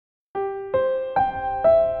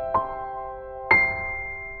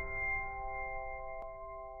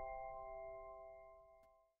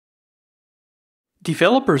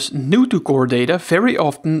Developers new to core data very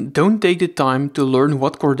often don't take the time to learn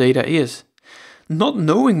what core data is. Not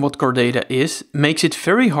knowing what core data is makes it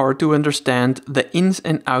very hard to understand the ins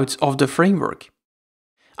and outs of the framework.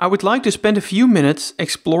 I would like to spend a few minutes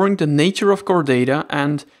exploring the nature of core data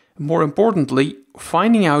and, more importantly,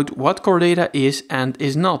 finding out what core data is and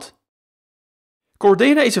is not. Core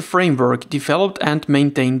data is a framework developed and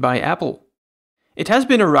maintained by Apple. It has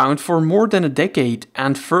been around for more than a decade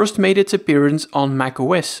and first made its appearance on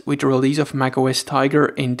macOS with the release of macOS Tiger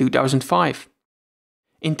in 2005.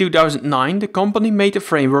 In 2009, the company made the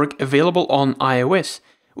framework available on iOS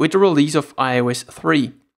with the release of iOS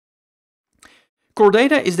 3. Core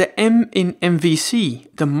data is the M in MVC,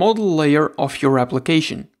 the model layer of your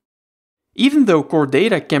application. Even though core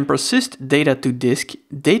data can persist data to disk,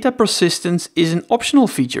 data persistence is an optional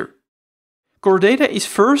feature. Core data is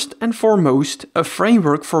first and foremost a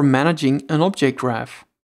framework for managing an object graph.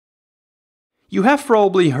 You have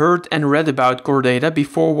probably heard and read about core data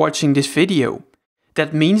before watching this video.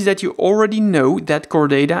 That means that you already know that core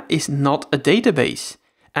data is not a database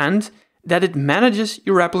and that it manages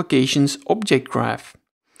your application's object graph.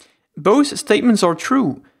 Both statements are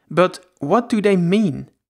true, but what do they mean?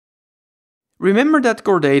 Remember that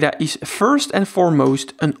core data is first and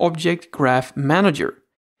foremost an object graph manager.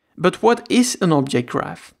 But what is an object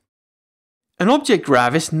graph? An object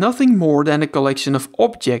graph is nothing more than a collection of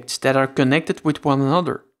objects that are connected with one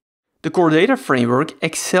another. The core data framework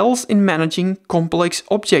excels in managing complex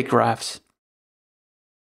object graphs.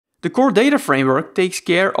 The core data framework takes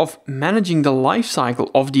care of managing the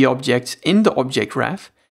lifecycle of the objects in the object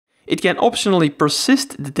graph. It can optionally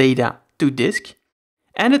persist the data to disk,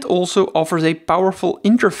 and it also offers a powerful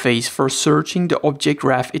interface for searching the object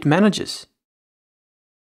graph it manages.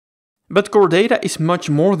 But core data is much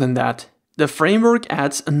more than that. The framework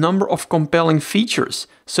adds a number of compelling features,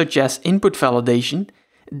 such as input validation,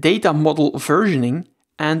 data model versioning,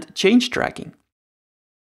 and change tracking.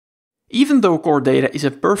 Even though core data is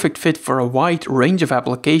a perfect fit for a wide range of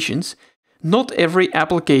applications, not every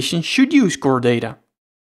application should use core data.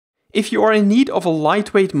 If you are in need of a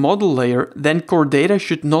lightweight model layer, then core data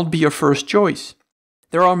should not be your first choice.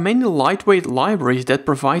 There are many lightweight libraries that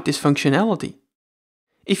provide this functionality.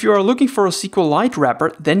 If you are looking for a SQLite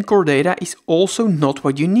wrapper, then core data is also not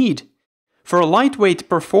what you need. For a lightweight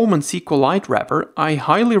performance SQLite wrapper, I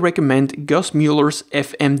highly recommend Gus Mueller's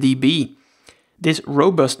FMDB. This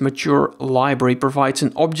robust, mature library provides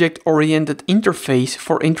an object-oriented interface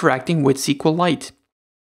for interacting with SQLite.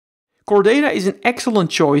 Core data is an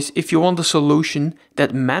excellent choice if you want a solution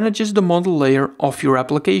that manages the model layer of your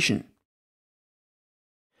application.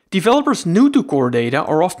 Developers new to core data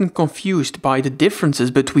are often confused by the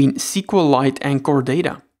differences between SQLite and core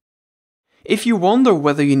data. If you wonder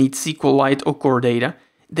whether you need SQLite or core data,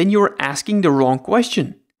 then you are asking the wrong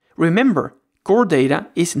question. Remember, core data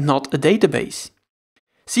is not a database.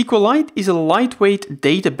 SQLite is a lightweight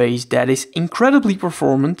database that is incredibly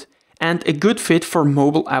performant and a good fit for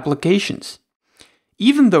mobile applications.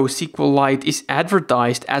 Even though SQLite is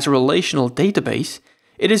advertised as a relational database,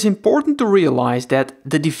 it is important to realize that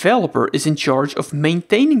the developer is in charge of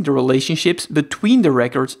maintaining the relationships between the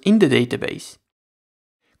records in the database.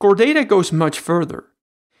 Core data goes much further.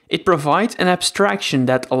 It provides an abstraction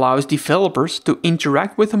that allows developers to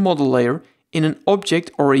interact with a model layer in an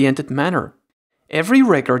object-oriented manner. Every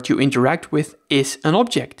record you interact with is an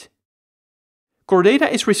object. Core data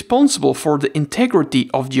is responsible for the integrity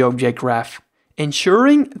of the object graph,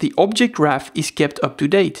 ensuring the object graph is kept up to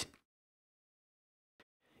date.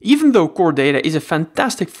 Even though core data is a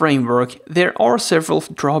fantastic framework, there are several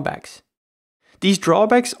drawbacks. These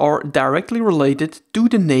drawbacks are directly related to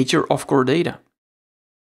the nature of core data.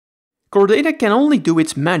 Core data can only do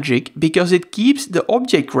its magic because it keeps the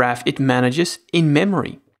object graph it manages in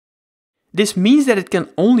memory. This means that it can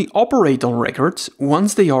only operate on records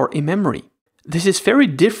once they are in memory. This is very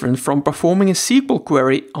different from performing a SQL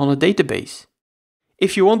query on a database.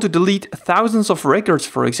 If you want to delete thousands of records,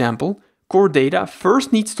 for example, core data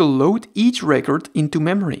first needs to load each record into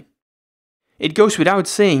memory. It goes without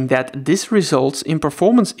saying that this results in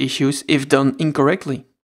performance issues if done incorrectly.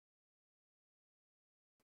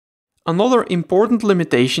 Another important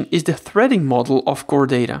limitation is the threading model of core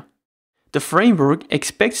data. The framework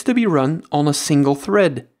expects to be run on a single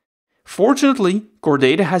thread. Fortunately, core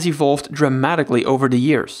data has evolved dramatically over the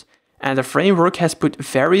years, and the framework has put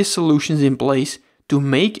various solutions in place to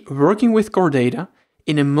make working with core data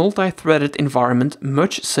in a multi-threaded environment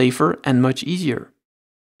much safer and much easier.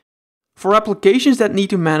 For applications that need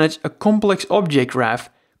to manage a complex object graph,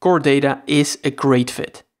 core data is a great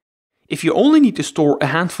fit. If you only need to store a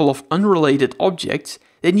handful of unrelated objects,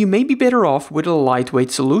 then you may be better off with a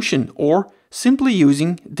lightweight solution or simply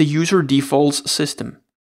using the user defaults system.